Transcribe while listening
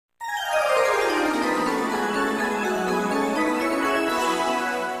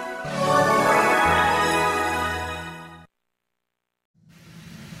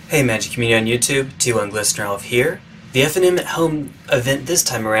Hey Magic Community on YouTube, T1 Glistener Elf here. The FNM at Home event this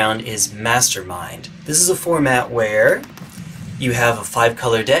time around is Mastermind. This is a format where you have a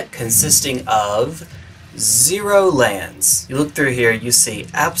 5-color deck consisting of 0 lands. You look through here, you see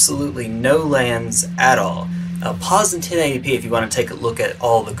absolutely no lands at all. Pause in 1080p if you want to take a look at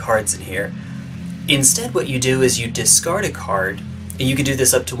all the cards in here. Instead what you do is you discard a card, and you can do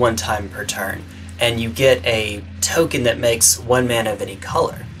this up to 1 time per turn, and you get a token that makes 1 mana of any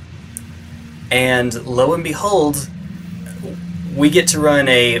color. And lo and behold, we get to run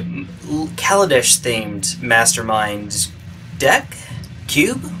a Kaladesh-themed Mastermind deck?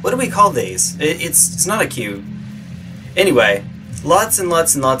 Cube? What do we call these? It's not a cube. Anyway, lots and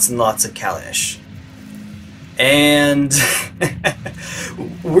lots and lots and lots of Kaladesh. And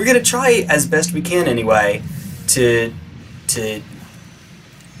we're gonna try as best we can anyway to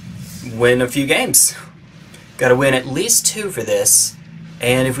win a few games. Gotta win at least 2 for this.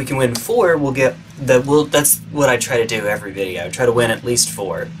 And if we can win 4, we'll get that's what I try to do every video. I try to win at least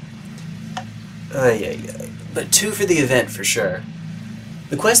 4. But 2 for the event for sure.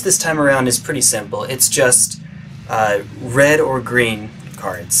 The quest this time around is pretty simple. It's just red or green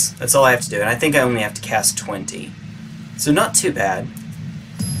cards. That's all I have to do, and I think I only have to cast 20. So not too bad.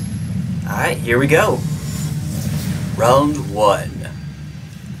 Alright, here we go. Round 1.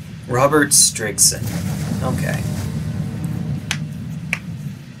 Robert Strigson. Okay.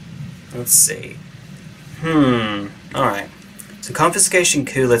 Let's see. Alright. So Confiscation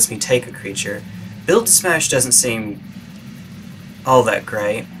Coup lets me take a creature. Build to Smash doesn't seem all that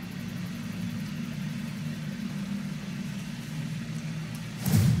great.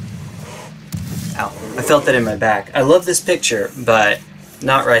 Ow. I felt that in my back. I love this picture, but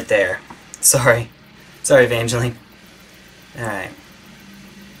not right there. Sorry. Sorry, Evangeline. Alright.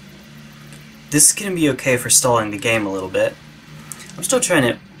 This is going to be okay for stalling the game a little bit. I'm still trying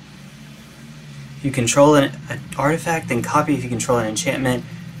to... If you control an artifact, then copy if you control an enchantment.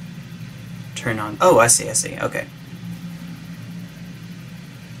 Turn on... Oh, I see, okay.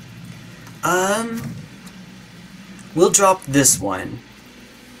 We'll drop this one.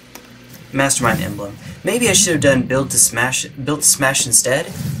 Mastermind Emblem. Maybe I should have done Build to Smash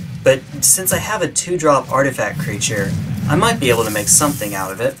instead, but since I have a 2-drop artifact creature, I might be able to make something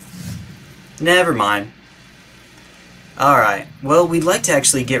out of it. Never mind. Alright, well, we'd like to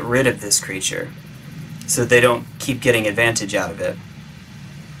actually get rid of this creature, so they don't keep getting advantage out of it.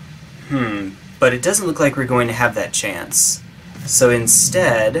 But it doesn't look like we're going to have that chance. So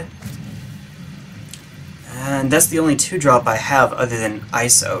instead... And that's the only 2-drop I have other than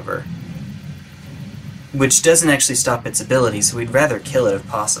Ice Over, which doesn't actually stop its ability, so we'd rather kill it if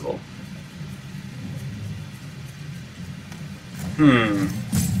possible.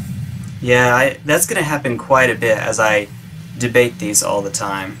 Yeah, that's going to happen quite a bit as I debate these all the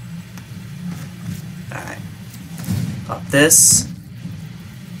time. Alright. Pop this.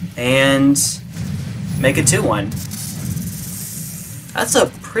 And make a 2/1. That's a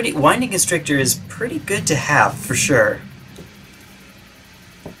pretty... Winding Constrictor is pretty good to have, for sure.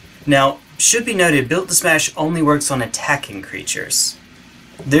 Now, should be noted, Build to Smash only works on attacking creatures.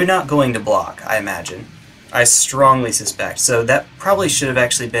 They're not going to block, I imagine. I strongly suspect. So that probably should have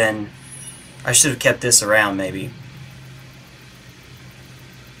actually been... I should have kept this around, maybe.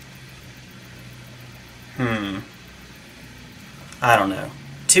 I don't know.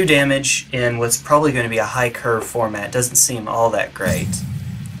 2 damage in what's probably going to be a high curve format doesn't seem all that great.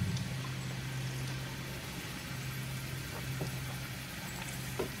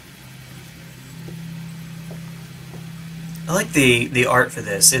 I like the art for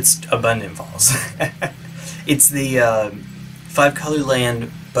this. It's Abundant Falls. It's the 5-color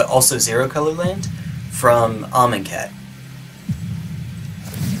land, but also 0-color land from Amonkhet.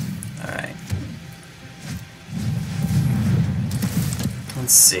 Alright.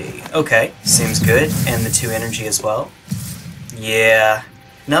 Let's see. Okay, seems good. And the 2 energy as well. Yeah,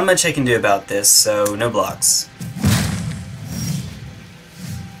 not much I can do about this, so no blocks.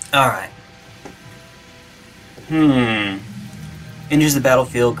 Alright. Enters the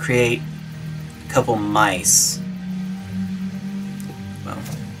battlefield, create a couple mice. Well,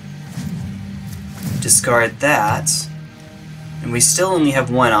 discard that, and we still only have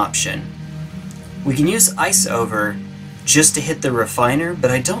 1 option. We can use Ice Over just to hit the Refiner,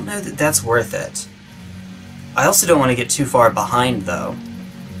 but I don't know that that's worth it. I also don't want to get too far behind, though.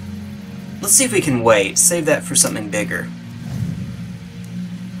 Let's see if we can wait, save that for something bigger.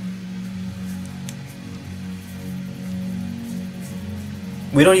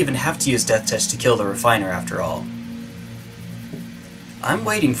 We don't even have to use Death Touch to kill the Refiner after all. I'm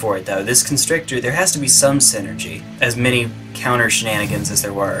waiting for it though. This constrictor, there has to be some synergy. As many counter shenanigans as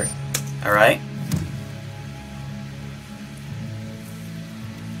there were. Alright?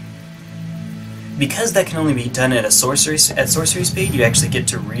 Because that can only be done at sorcery speed, you actually get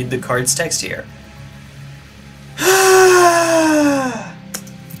to read the card's text here.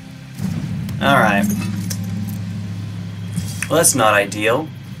 Alright. Well, that's not ideal.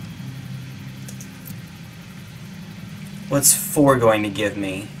 What's 4 going to give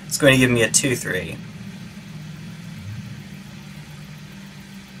me? It's going to give me a 2-3.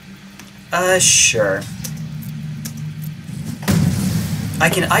 Sure. I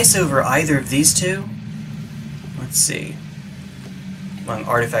can ice over either of these two. Let's see. Among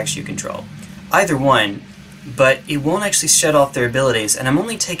artifacts you control. Either one, but it won't actually shut off their abilities, and I'm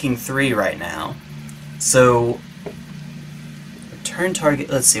only taking 3 right now. So, return target,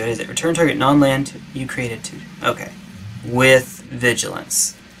 let's see, what is it? Return target non-land, you created 2. Okay. With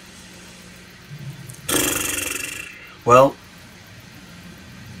vigilance. Well,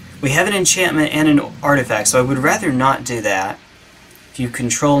 we have an enchantment and an artifact, so I would rather not do that. If you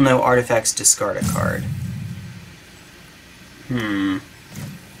control no artifacts, discard a card.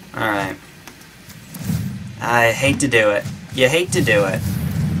 Alright. I hate to do it. You hate to do it.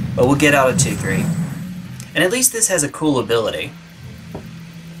 But we'll get out a 2-3. And at least this has a cool ability.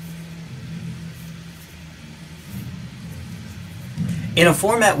 In a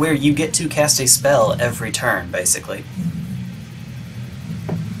format where you get to cast a spell every turn, basically.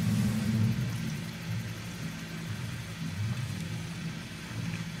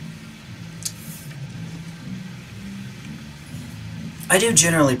 I do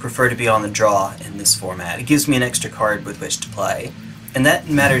generally prefer to be on the draw in this format. It gives me an extra card with which to play. And that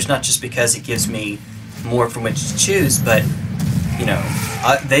matters not just because it gives me more from which to choose, but, you know,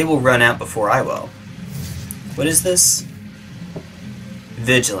 they will run out before I will. What is this?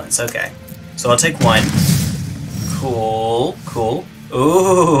 Vigilance, okay. So I'll take 1. Cool, cool.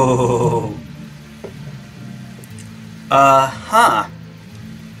 Ooh. Uh-huh.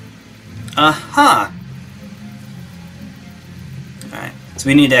 Uh-huh. Alright, so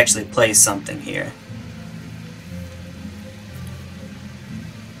we need to actually play something here.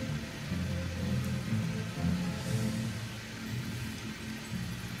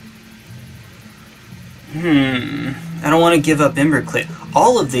 I don't want to give up Embercleave.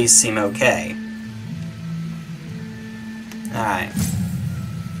 All of these seem okay. Alright.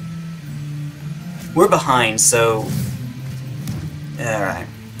 We're behind, so... Alright.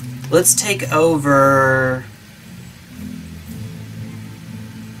 Let's take over...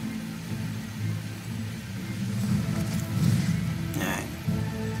 Alright.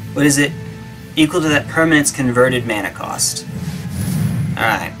 What is it? Equal to that permanent's converted mana cost.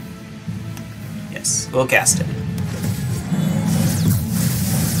 Alright. Yes, we'll cast it.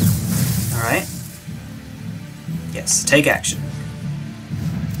 Alright. Yes, take action.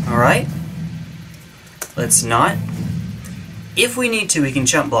 Alright. Let's not. If we need to, we can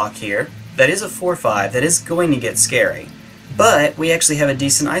jump block here. That is a 4-5. That is going to get scary. But we actually have a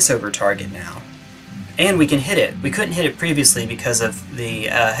decent ice over target now. And we can hit it. We couldn't hit it previously because of the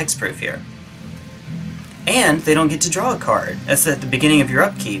hexproof here. And they don't get to draw a card. That's at the beginning of your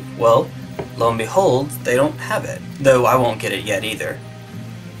upkeep. Well, lo and behold, they don't have it. Though I won't get it yet either.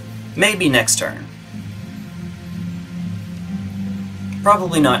 Maybe next turn.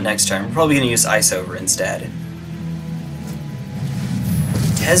 Probably not next turn. We're probably going to use Ice Over instead.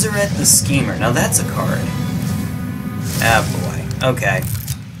 Tezzeret the Schemer. Now that's a card. Ah, boy. Okay.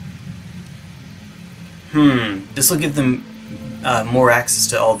 This will give them more access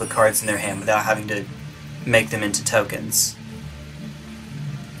to all the cards in their hand without having to make them into tokens.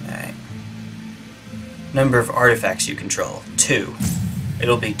 Alright. Number of artifacts you control. 2.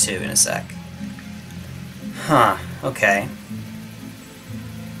 It'll be 2 in a sec. Huh, okay.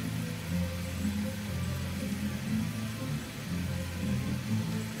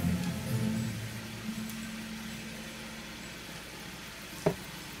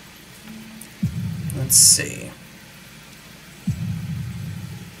 Let's see.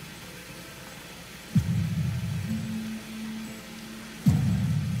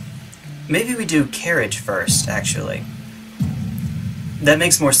 Maybe we do Carriage first, actually. That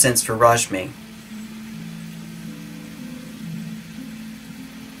makes more sense for Rajmi.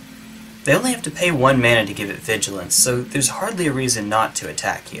 They only have to pay 1 mana to give it Vigilance, so there's hardly a reason not to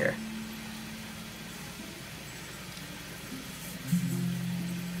attack here.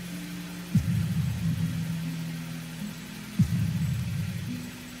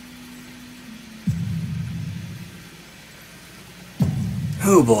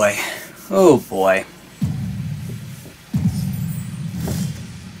 Oh boy. Oh boy.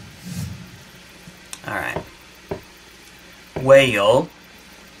 whale.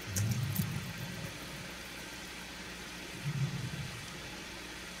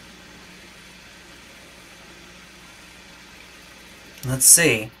 Let's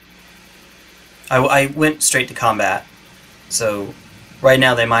see. I went straight to combat, so right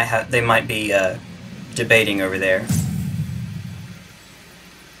now they might be debating over there.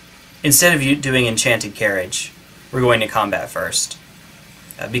 Instead of you doing Enchanted Carriage, we're going to combat first,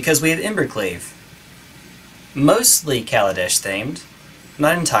 because we have Embercleave, mostly Kaladesh themed,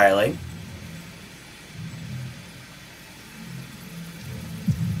 not entirely.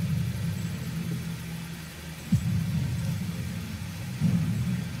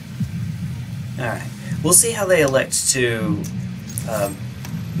 Alright, we'll see how they elect to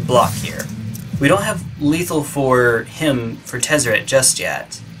block here. We don't have lethal for him, for Tezzeret, just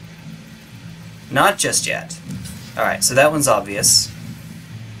yet. Not just yet. Alright, so that one's obvious.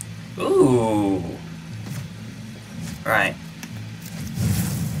 Ooh. Alright.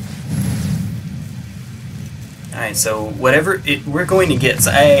 Alright, so whatever we're going to get...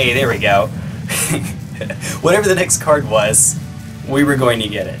 So, hey, there we go. Whatever the next card was, we were going to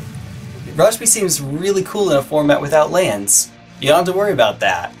get it. Rajbi seems really cool in a format without lands. You don't have to worry about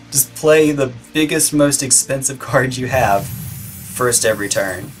that. Just play the biggest, most expensive card you have first every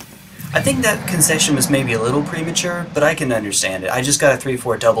turn. I think that concession was maybe a little premature, but I can understand it. I just got a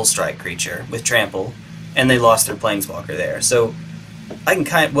 3/4 double strike creature with trample, and they lost their planeswalker there. So I can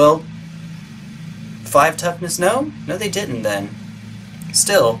kind of, well, 5 toughness? No? No, they didn't then.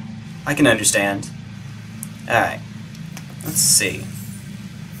 Still, I can understand. Alright. Let's see.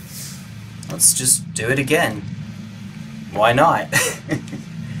 Let's just do it again. Why not?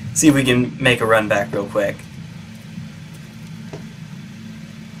 See if we can make a run back real quick.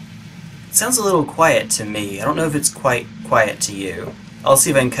 It sounds a little quiet to me. I don't know if it's quite quiet to you. I'll see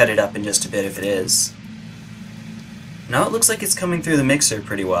if I can cut it up in just a bit if it is. No, it looks like it's coming through the mixer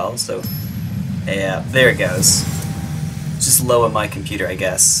pretty well, so... Yeah, there it goes. Just low on my computer, I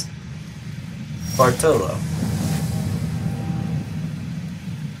guess. Bartolo.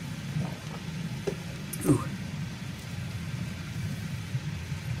 Ooh.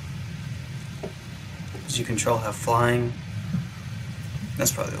 Does you control have flying?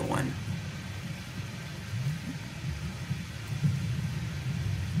 That's probably the one.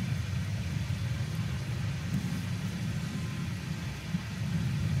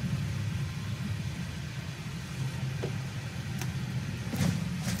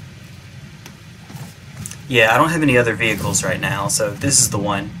 Yeah, I don't have any other vehicles right now, so this is the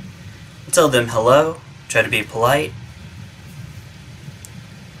one. I'll tell them hello, try to be polite.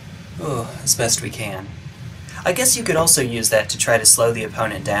 Oh, as best we can. I guess you could also use that to try to slow the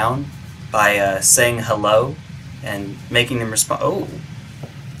opponent down by saying hello and making them respond. Oh!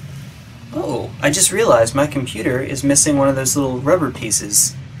 Oh, I just realized my computer is missing one of those little rubber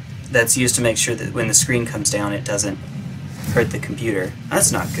pieces that's used to make sure that when the screen comes down it doesn't hurt the computer.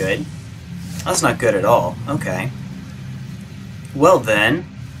 That's not good. That's not good at all. Okay. Well then,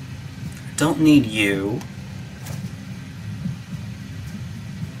 don't need you.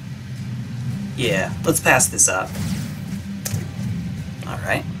 Yeah, let's pass this up.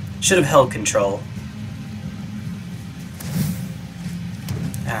 Alright. Should have held control.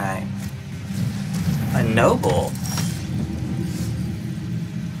 Alright. A noble.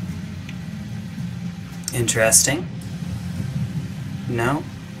 Interesting. No?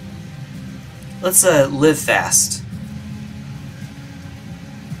 Let's live fast.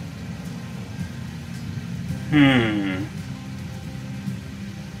 Alright.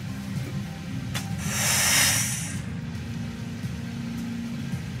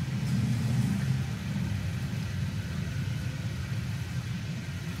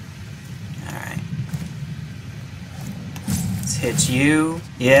 Let's hit you.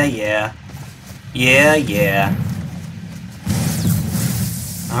 Yeah, yeah. Yeah, yeah.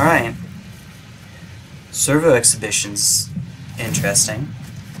 Alright. Servo Exhibition's interesting.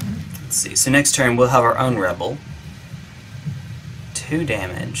 Let's see. So next turn we'll have our own rebel. 2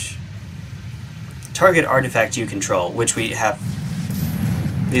 damage. Target artifact you control, which we have.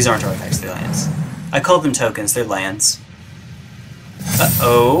 These aren't artifacts, they're lands. I call them tokens, they're lands.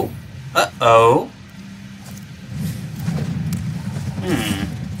 Uh-oh. Uh-oh.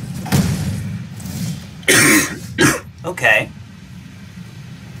 Okay.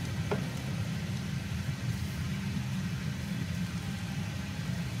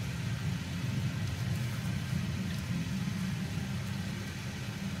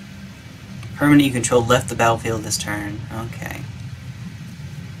 Permanent you control left the battlefield this turn. Okay.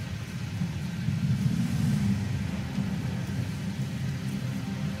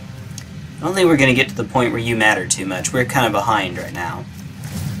 I don't think we're going to get to the point where you matter too much. We're kind of behind right now.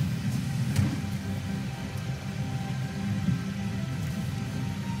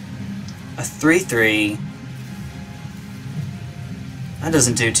 A 3-3. That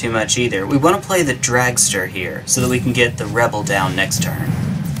doesn't do too much either. We want to play the dragster here, so that we can get the rebel down next turn.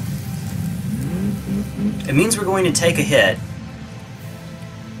 It means we're going to take a hit.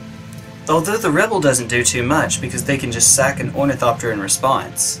 Although the rebel doesn't do too much, because they can just sack an ornithopter in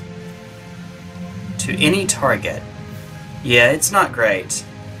response. To any target. Yeah, it's not great.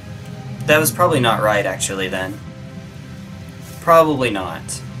 That was probably not right, actually, then. Probably not.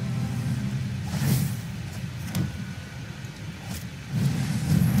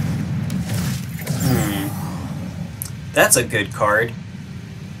 That's a good card.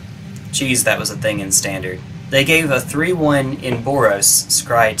 Geez, that was a thing in Standard. They gave a 3-1 in Boros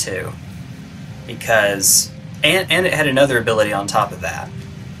Scry 2. Because... And it had another ability on top of that.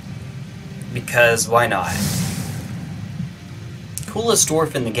 Because why not? Coolest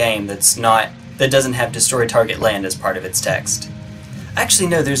dwarf in the game that doesn't have destroy target land as part of its text. Actually,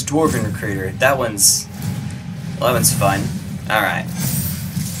 no, there's Dwarven Recruiter. That one's fun. Alright.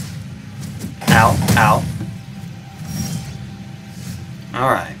 Ow, ow.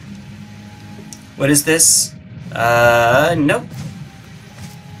 Alright. What is this? Nope.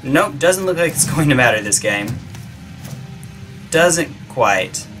 Nope, doesn't look like it's going to matter this game. Doesn't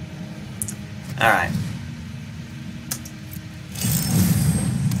quite. Alright.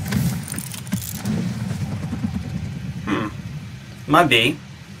 Might be.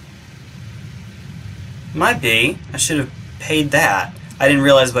 Might be. I should have paid that. I didn't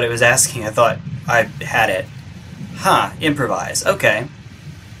realize what it was asking. I thought I had it. Huh, improvise. Okay.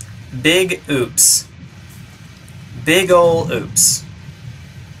 Big oops. Big ol' oops.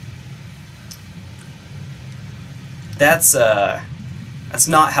 That's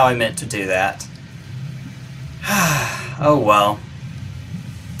not how I meant to do that. Oh well.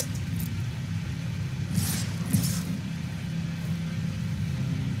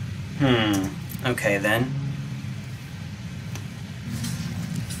 Okay then.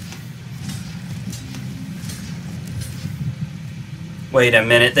 Wait a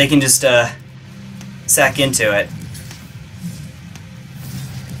minute, they can just sack into it.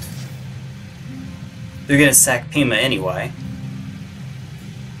 They're gonna sack Pima anyway.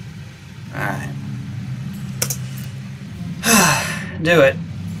 Alright. Do it.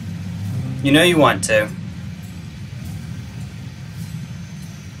 You know you want to.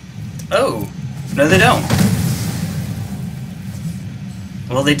 Oh! No, they don't.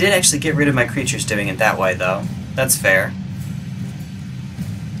 Well, they did actually get rid of my creatures doing it that way, though. That's fair.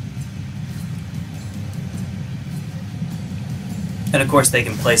 And of course they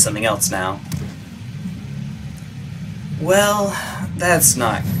can play something else now. Well, that's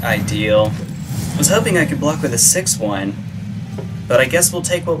not ideal. I was hoping I could block with a 6-1, but I guess we'll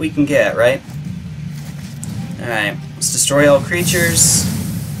take what we can get, right? Alright, let's destroy all creatures,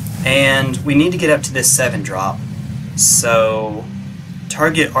 and we need to get up to this 7-drop. So,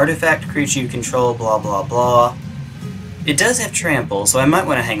 target artifact creature you control, blah blah blah. It does have trample, so I might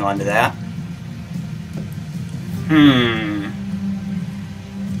want to hang on to that.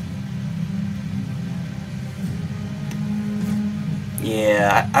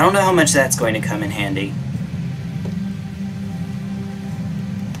 Yeah, I don't know how much that's going to come in handy.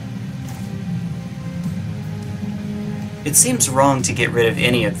 It seems wrong to get rid of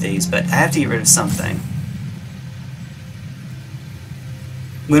any of these, but I have to get rid of something.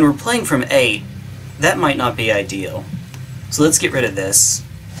 When we're playing from 8, that might not be ideal. So let's get rid of this.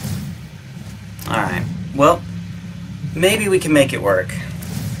 Alright, well, maybe we can make it work.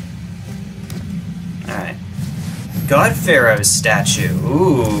 Alright. God Pharaoh's statue.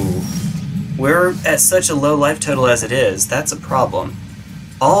 Ooh. We're at such a low life total as it is. That's a problem.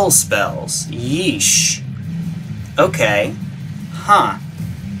 All spells. Yeesh. Okay. Huh.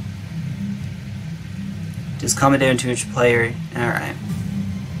 Does combat damage to each player? Alright.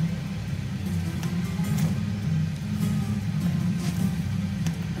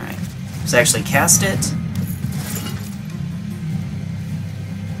 Alright. Let's actually cast it.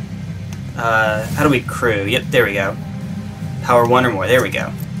 How do we crew? Yep, there we go. Power 1 or more. There we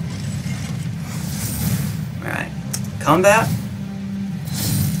go. Alright. Combat?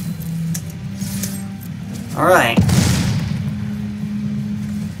 Alright.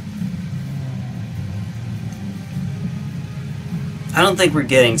 I don't think we're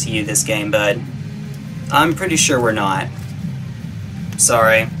getting to you this game, bud. I'm pretty sure we're not.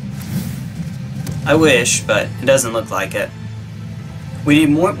 Sorry. I wish, but it doesn't look like it. We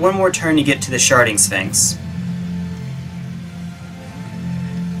need one more turn to get to the Sharding Sphinx.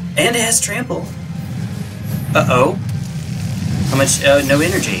 And it has trample. Uh-oh. How much? No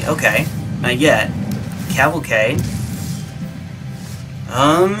energy. Okay. Not yet. Cavalcade.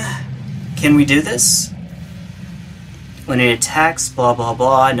 Can we do this? When it attacks, blah blah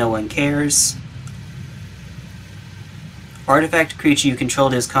blah, no one cares. Artifact creature you control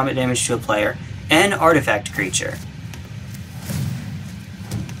does combat damage to a player. An artifact creature.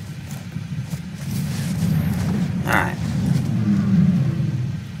 Alright.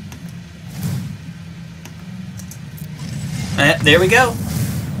 There we go.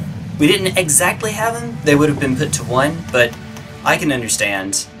 We didn't exactly have them. They would have been put to 1, but I can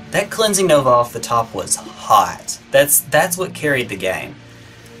understand. That Cleansing Nova off the top was hot. That's what carried the game.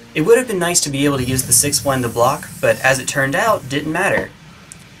 It would have been nice to be able to use the 6-1 to block, but as it turned out, didn't matter.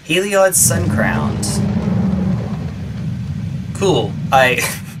 Heliod Suncrowned. Cool. I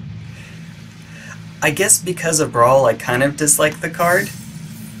guess because of Brawl, I kind of dislike the card.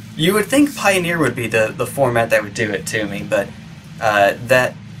 You would think Pioneer would be the format that would do it to me, but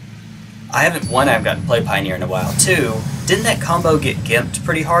that... I haven't gotten to play Pioneer in a while. 2, didn't that combo get gimped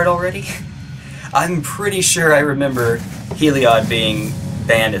pretty hard already? I'm pretty sure I remember Heliod being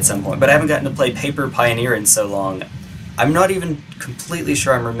banned at some point, but I haven't gotten to play Paper Pioneer in so long. I'm not even completely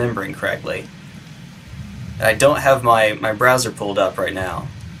sure I'm remembering correctly. I don't have my browser pulled up right now,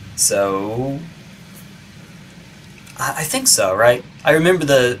 so... I think so, right? I remember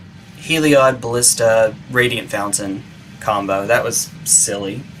the Heliod Ballista Radiant Fountain combo. That was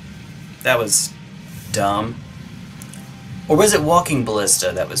silly. That was dumb. Or was it Walking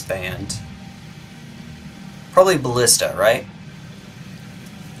Ballista that was banned? Probably Ballista, right?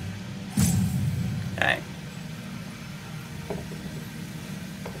 Alright.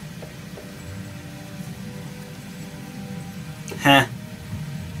 Huh.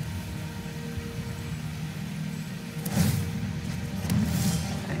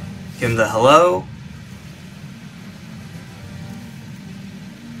 Give him the hello.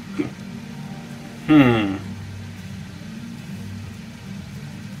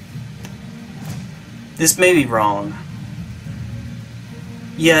 This may be wrong.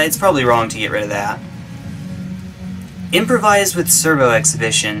 Yeah, it's probably wrong to get rid of that. Improvise with Servo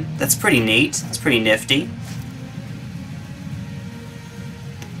Exhibition. That's pretty neat. That's pretty nifty.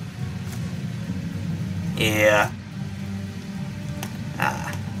 Yeah.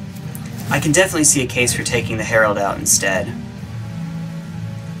 I can definitely see a case for taking the Herald out instead.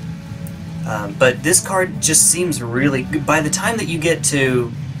 But this card just seems really... By the time that you get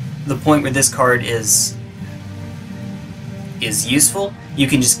to the point where this card is useful, you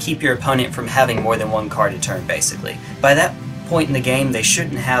can just keep your opponent from having more than one card a turn, basically. By that point in the game, they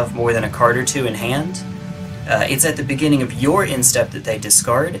shouldn't have more than a card or two in hand. It's at the beginning of your instep that they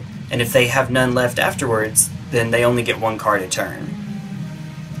discard, and if they have none left afterwards, then they only get one card a turn.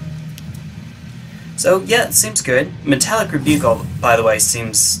 So yeah, it seems good. Metallic Rebuke, by the way,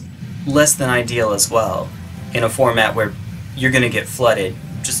 seems less than ideal as well, in a format where you're going to get flooded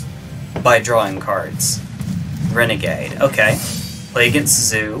just by drawing cards. Renegade, okay. Play against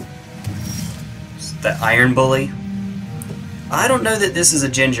Zoo. The Iron Bully. I don't know that this is a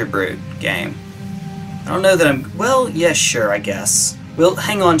Ginger Brute game. I don't know that I'm... Well, yeah, sure, I guess. We'll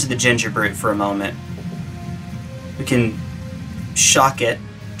hang on to the Ginger Brute for a moment. We can shock it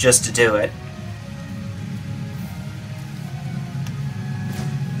just to do it.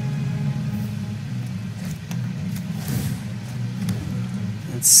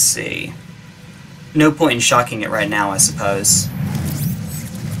 Let's see. No point in shocking it right now, I suppose.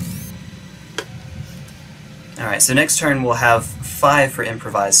 Alright, so next turn we'll have 5 for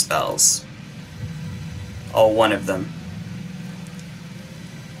improvised spells. All 1 of them.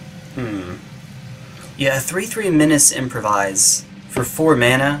 Yeah, 3/3 Menace Improvise for 4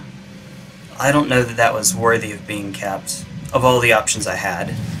 mana. I don't know that that was worthy of being kept, of all the options I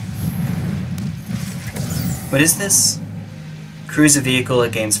had. What is this? Cruise a vehicle,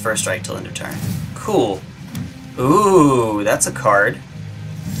 it gains first strike till end of turn. Cool. Ooh, that's a card.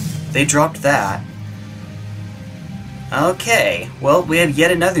 They dropped that. Okay, well, we have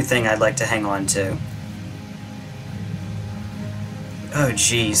yet another thing I'd like to hang on to. Oh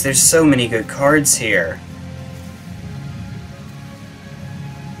jeez, there's so many good cards here.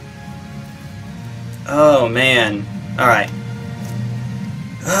 Oh man. Alright.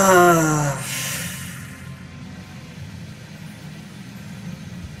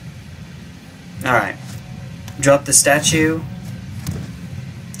 Alright. Drop the statue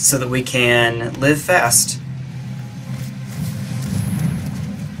so that we can live fast.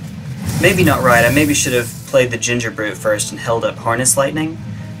 Maybe not right. I maybe should have played the Ginger Brute first and held up Harness Lightning.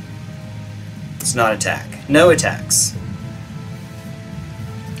 It's not attack. No attacks.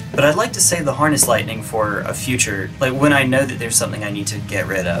 But I'd like to save the Harness Lightning for a future, like when I know that there's something I need to get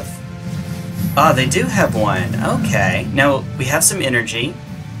rid of. Ah, they do have one. Okay. Now, we have some energy.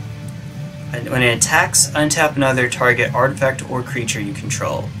 When it attacks, untap another target artifact or creature you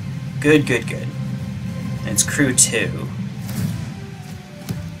control. Good, good, good. And it's crew 2.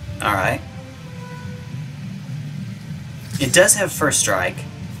 Alright. It does have first strike,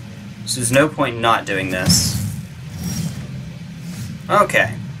 so there's no point in not doing this.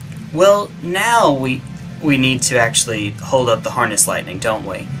 Okay. Well, now we need to actually hold up the Harness Lightning, don't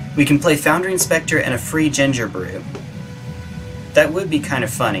we? We can play Foundry Inspector and a free Ginger Brew. That would be kind of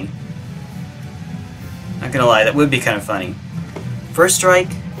funny. Not gonna lie, that would be kind of funny. First strike,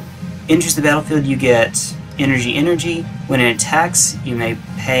 enters the battlefield, you get energy. When it attacks, you may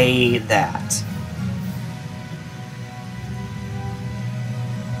pay that.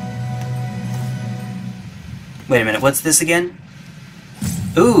 Wait a minute, what's this again?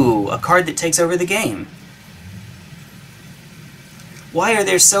 Ooh, a card that takes over the game. Why are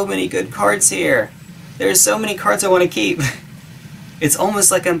there so many good cards here? There are so many cards I want to keep. It's almost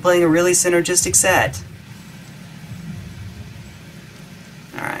like I'm playing a really synergistic set.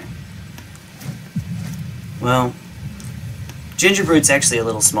 Alright. Well, Gingerbread's actually a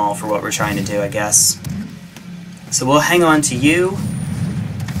little small for what we're trying to do, I guess. So we'll hang on to you,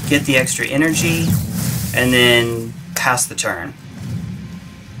 get the extra energy, and then pass the turn.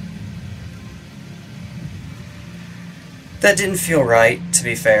 That didn't feel right, to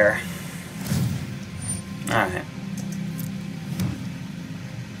be fair. Alright.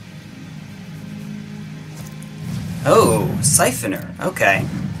 Oh, Siphoner. Okay.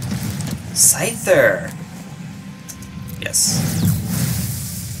 Scyther. Yes.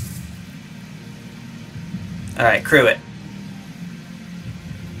 Alright, crew it.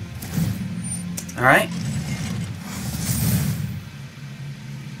 Alright.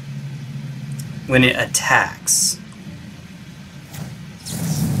 When it attacks.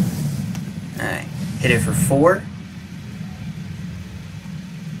 Alright. Hit it for 4.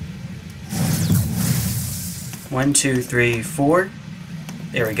 One, 2, 3, 4.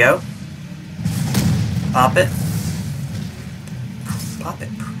 There we go. Pop it. Pop it.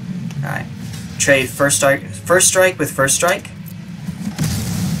 Alright. Trade first strike with first strike.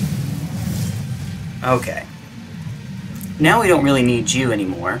 Okay. Now we don't really need you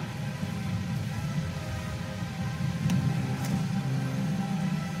anymore.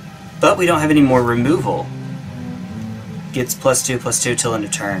 But we don't have any more removal. Gets +2/+2 till end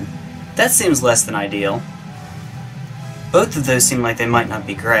of turn. That seems less than ideal. Both of those seem like they might not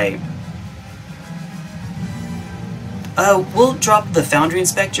be great. We'll drop the Foundry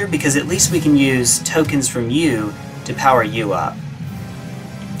Inspector because at least we can use tokens from you to power you up,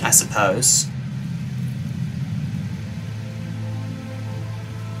 I suppose.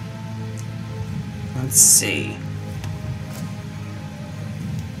 Let's see.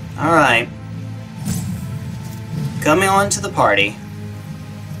 Alright. Coming on to the party.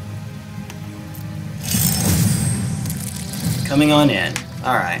 Coming on in.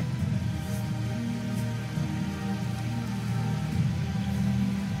 Alright.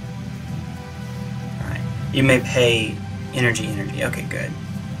 Alright. You may pay energy. Okay, good.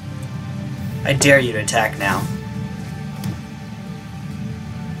 I dare you to attack now.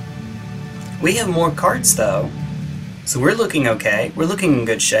 We have more cards, though. So we're looking okay. We're looking in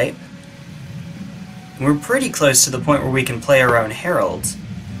good shape. We're pretty close to the point where we can play our own Herald.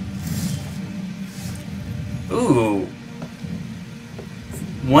 Ooh.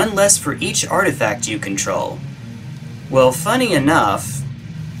 1 less for each artifact you control. Well, funny enough...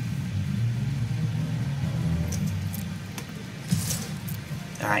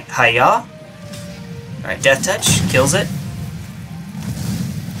 Alright, Hi-Ya. Alright, Death Touch. Kills it.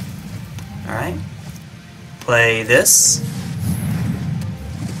 Alright. Play this.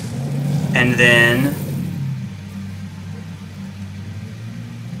 And then...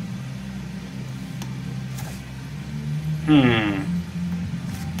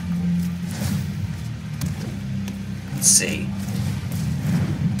 Let's see.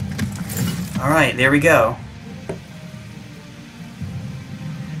 Alright, there we go.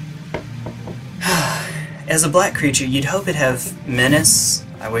 As a black creature, you'd hope it'd have Menace.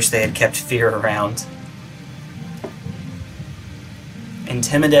 I wish they had kept Fear around.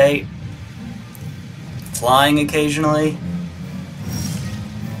 Intimidate. Flying occasionally.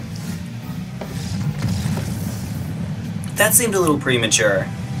 That seemed a little premature.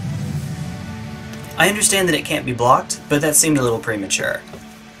 I understand that it can't be blocked, but that seemed a little premature.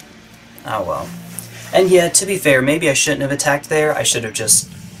 Oh well. And yeah, to be fair, maybe I shouldn't have attacked there. I should have just...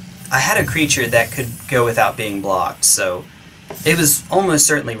 I had a creature that could go without being blocked, so It was almost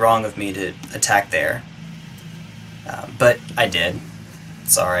certainly wrong of me to attack there. But I did.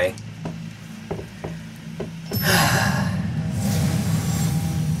 Sorry.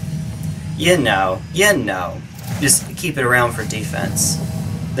 You know. Just keep it around for defense.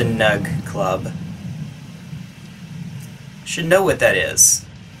 The Nug Club. Should know what that is.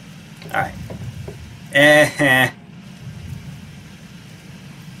 Alright.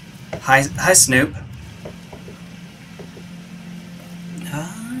 Hi, Snoop.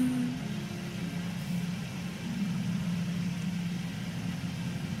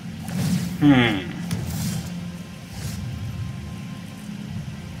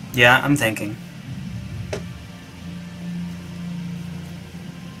 Yeah, I'm thinking.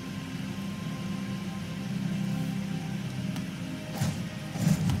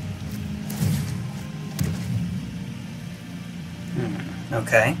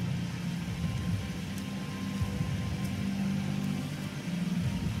 Okay.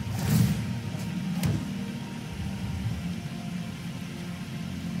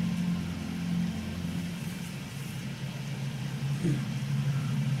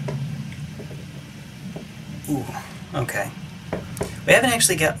 Ooh, okay. We haven't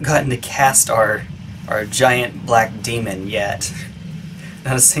actually gotten to cast our giant black demon yet.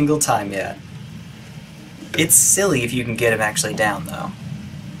 Not a single time yet. It's silly if you can get him actually down, though.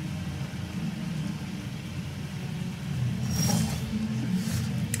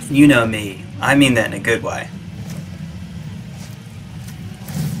 You know me. I mean that in a good way.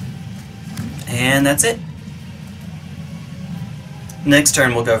 And that's it. Next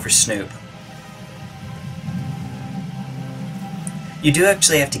turn we'll go for Snoop. You do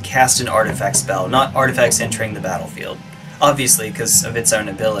actually have to cast an artifact spell, not artifacts entering the battlefield. Obviously, because of its own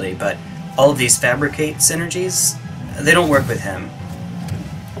ability, but all of these fabricate synergies, they don't work with him.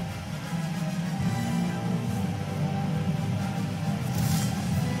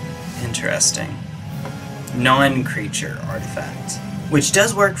 Interesting. Non-creature artifact, which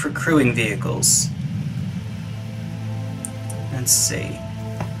does work for crewing vehicles. Let's see.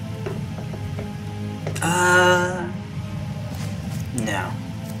 No.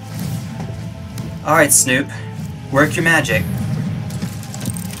 Alright, Snoop. Work your magic.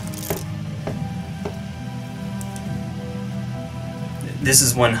 This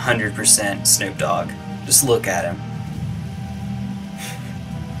is 100% Snoop Dogg. Just look at him.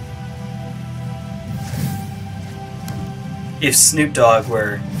 If Snoop Dogg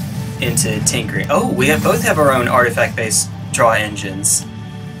were into tinkering... Oh, we both have our own artifact-based draw engines.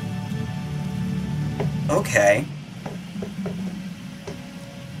 Okay.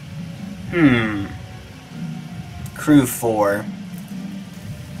 Crew 4.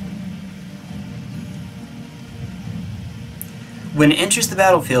 When it enters the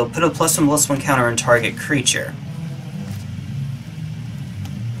battlefield, put a +1/+1 counter on target creature.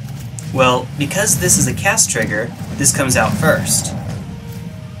 Well, because this is a cast trigger, this comes out first.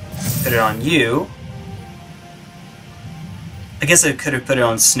 Put it on you. I guess I could have put it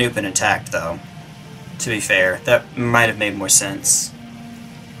on Snoop and attacked, though. To be fair, that might have made more sense.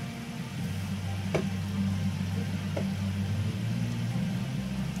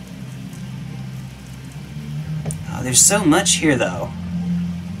 Oh, there's so much here, though.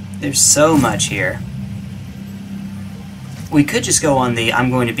 There's so much here. We could just go on the I'm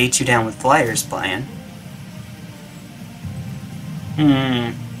going to beat you down with flyers plan.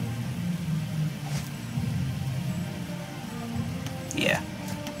 Yeah.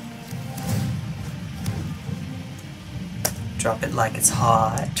 Drop it like it's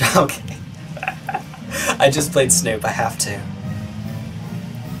hot. Okay. I just played Snoop, I have to.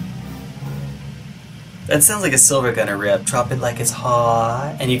 That sounds like a silver gunner rip. Drop it like it's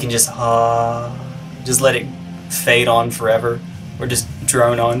hot, and you can just just let it fade on forever, or just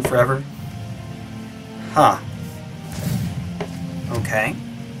drone on forever. Huh. Okay.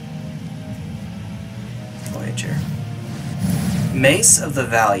 Voyager. Mace of the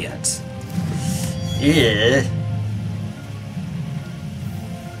Valiant. Yeah.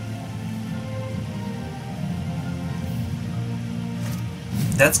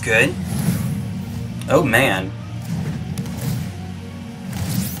 That's good. Oh man.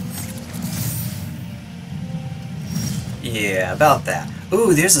 Yeah, about that.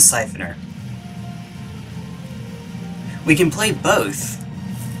 Ooh, there's a siphoner. We can play both,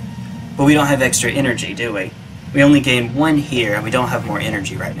 but we don't have extra energy, do we? We only gain one here, and we don't have more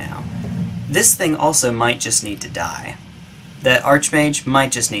energy right now. This thing also might just need to die. That Archmage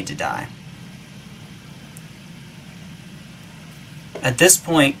might just need to die. At this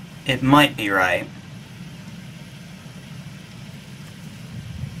point, it might be right.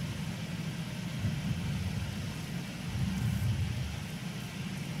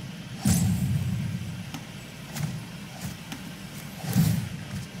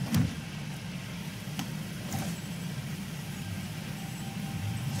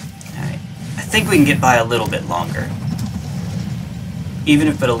 think we can get by a little bit longer. Even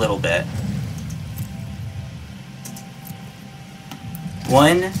if but a little bit.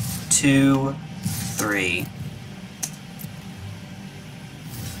 1, 2, 3.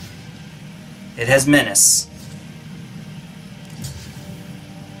 It has menace.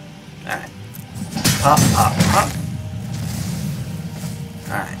 Alright. Pop, pop, pop.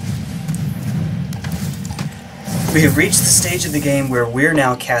 Alright. We have reached the stage of the game where we're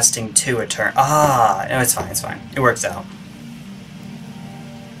now casting 2 a turn. Ah! No, it's fine, it's fine. It works out.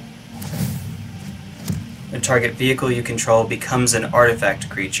 The target vehicle you control becomes an artifact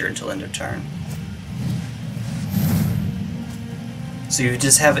creature until end of turn. So if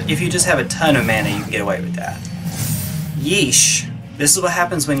you just have a ton of mana, you can get away with that. Yeesh. This is what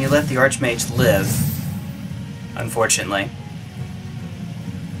happens when you let the Archmage live, unfortunately.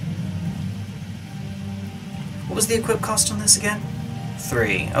 What was the equip cost on this again?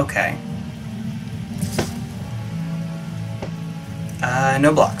 3, okay.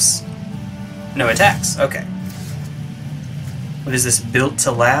 No blocks. No attacks, okay. What is this, built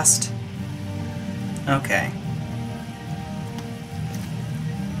to last? Okay.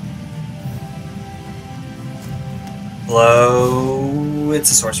 Blow...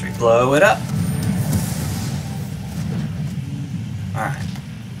 it's a sorcery. Blow it up. Alright.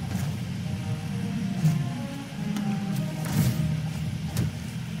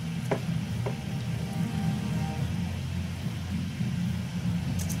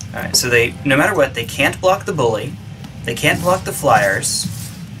 Alright, so they, no matter what, they can't block the bully, they can't block the flyers,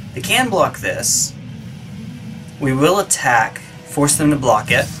 they can block this. We will attack, force them to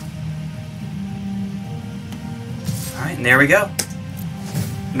block it. Alright, and there we go.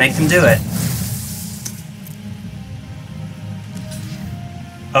 Make them do it.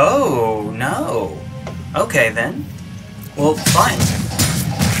 Oh, no. Okay, then. Well, fine.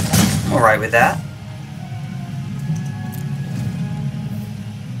 I'm alright with that.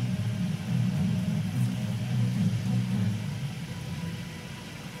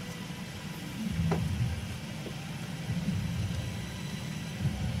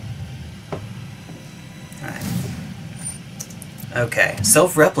 Okay,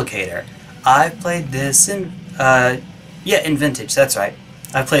 Self-Replicator. I played this in, in Vintage, that's right.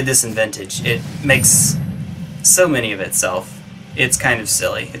 I played this in Vintage. It makes so many of itself. It's kind of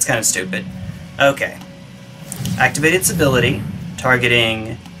silly. It's kind of stupid. Okay. Activate its ability,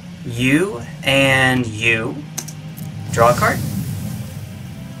 targeting you and you. Draw a card.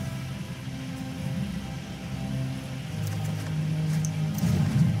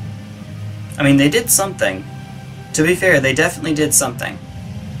 I mean, they did something. To be fair, they definitely did something.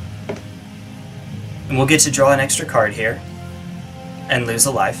 And we'll get to draw an extra card here. And lose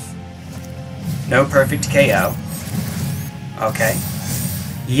a life. No perfect KO. Okay.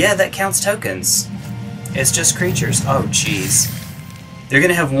 Yeah, that counts tokens. It's just creatures. Oh, jeez. They're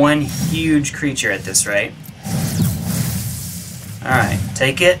gonna have one huge creature at this rate. Alright,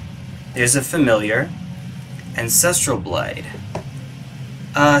 take it. There's a familiar. Ancestral Blade.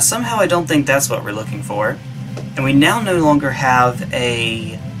 Somehow I don't think that's what we're looking for. And we now no longer have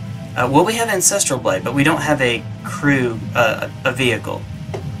a... well, we have Ancestral Blade, but we don't have a crew, a vehicle.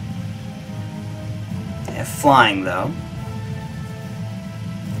 They have flying, though.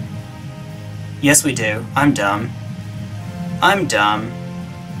 Yes, we do. I'm dumb. I'm dumb.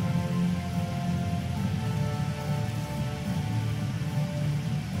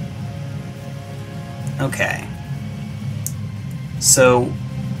 Okay. So...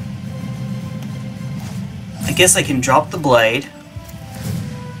 I guess I can drop the blade,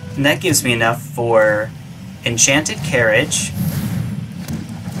 and that gives me enough for Enchanted Carriage,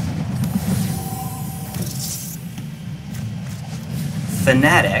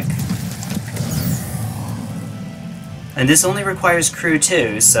 Fanatic, and this only requires Crew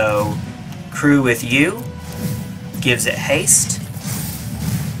 2, so Crew with you gives it haste,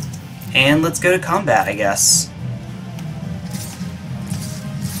 and let's go to combat, I guess.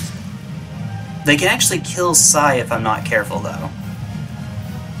 They can actually kill Sai if I'm not careful, though.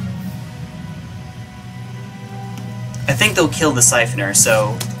 I think they'll kill the Siphoner,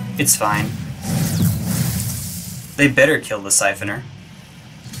 so it's fine. They better kill the Siphoner.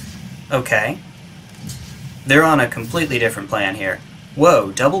 Okay. They're on a completely different plan here.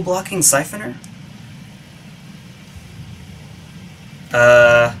 Whoa, double blocking Siphoner?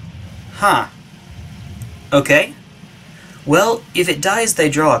 Huh. Okay. Well, if it dies, they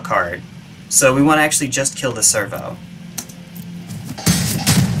draw a card. So we want to actually just kill the servo.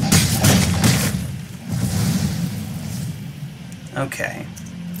 Okay.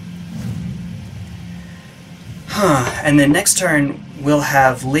 And then next turn, we'll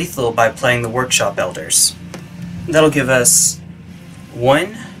have lethal by playing the Workshop Elders. That'll give us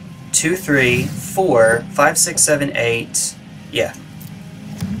 1, 2, 3, 4, 5, 6, 7, 8. Yeah.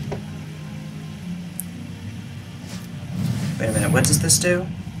 Wait a minute, what does this do?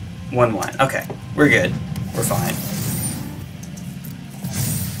 1, 1. Okay, we're good. We're fine.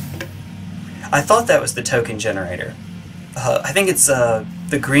 I thought that was the token generator. I think it's the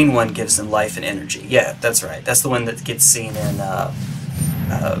green one gives them life and energy. Yeah, that's right. That's the one that gets seen in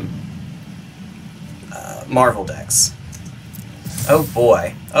Marvel decks. Oh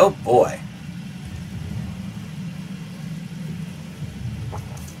boy. Oh boy.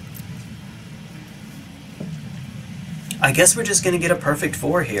 I guess we're just going to get a perfect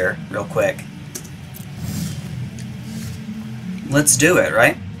 4 here, real quick. Let's do it,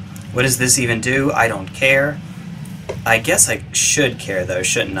 right? What does this even do? I don't care. I guess I should care, though,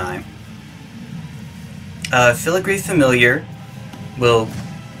 shouldn't I? Filigree Familiar will...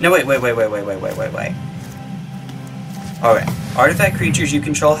 No, wait. Alright. Artifact creatures you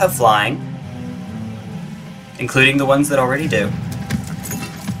control have flying, including the ones that already do.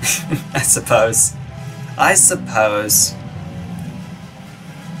 I suppose. I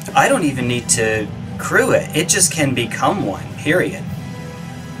don't even need to crew it. It just can become one, period.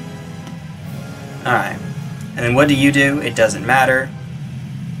 Alright. And then what do? It doesn't matter.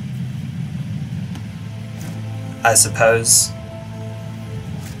 I suppose.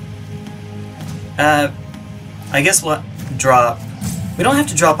 I guess we'll drop... We don't have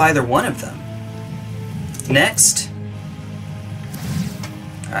to drop either one of them. Next.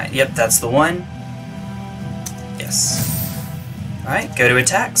 Alright, yep, that's the one. Yes. Alright, go to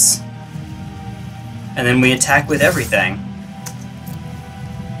attacks. And then we attack with everything.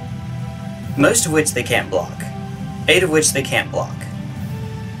 Most of which they can't block. 8 of which they can't block.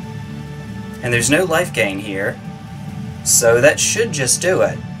 And there's no life gain here, so that should just do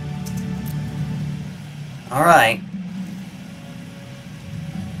it. Alright.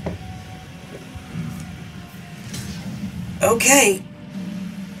 Okay.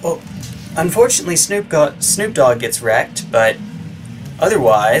 Well, unfortunately Snoop Dogg gets wrecked, but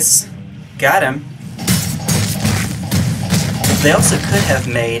otherwise, got him. They also could have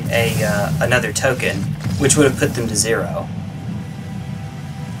made another token, which would have put them to 0.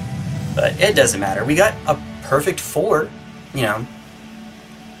 But it doesn't matter. We got a perfect 4, you know.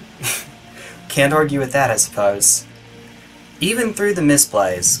 Can't argue with that, I suppose. Even through the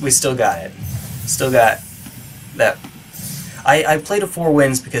misplays, we still got it. Still got that. I played a 4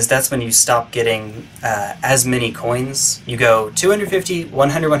 wins because that's when you stop getting as many coins. You go 250,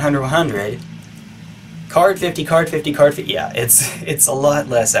 100, 100, 100. Card 50, card 50, card 50. Yeah, it's a lot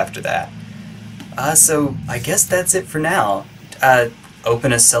less after that. So I guess that's it for now.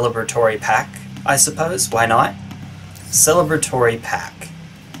 Open a celebratory pack, I suppose. Why not? Celebratory pack.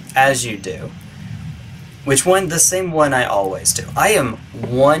 As you do. Which one? The same one I always do. I am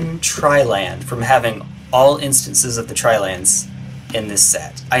 1 Tri-Land from having all instances of the Tri-Lands in this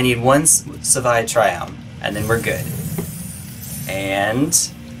set. I need 1 Savai Triumph, and then we're good. And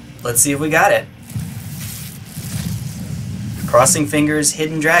let's see if we got it. Crossing fingers,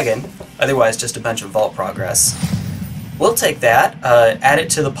 Hidden Dragon. Otherwise, just a bunch of Vault Progress. We'll take that, add it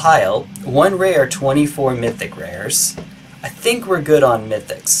to the pile. 1 rare, 24 mythic rares. I think we're good on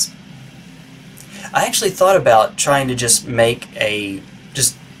mythics. I actually thought about trying to just make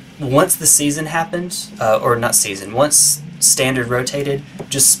just once the season happened, or not season, once standard rotated,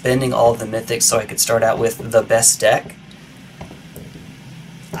 just spending all the mythics so I could start out with the best deck.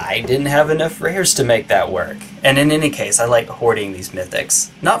 I didn't have enough rares to make that work. And in any case, I like hoarding these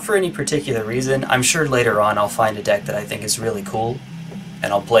mythics. Not for any particular reason. I'm sure later on I'll find a deck that I think is really cool,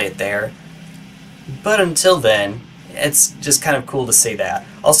 and I'll play it there. But until then, it's just kind of cool to see that.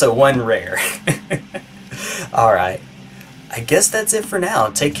 Also, 1 rare. Alright. I guess that's it for now.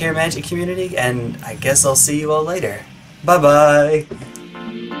 Take care, Magic community, and I guess I'll see you all later. Bye-bye!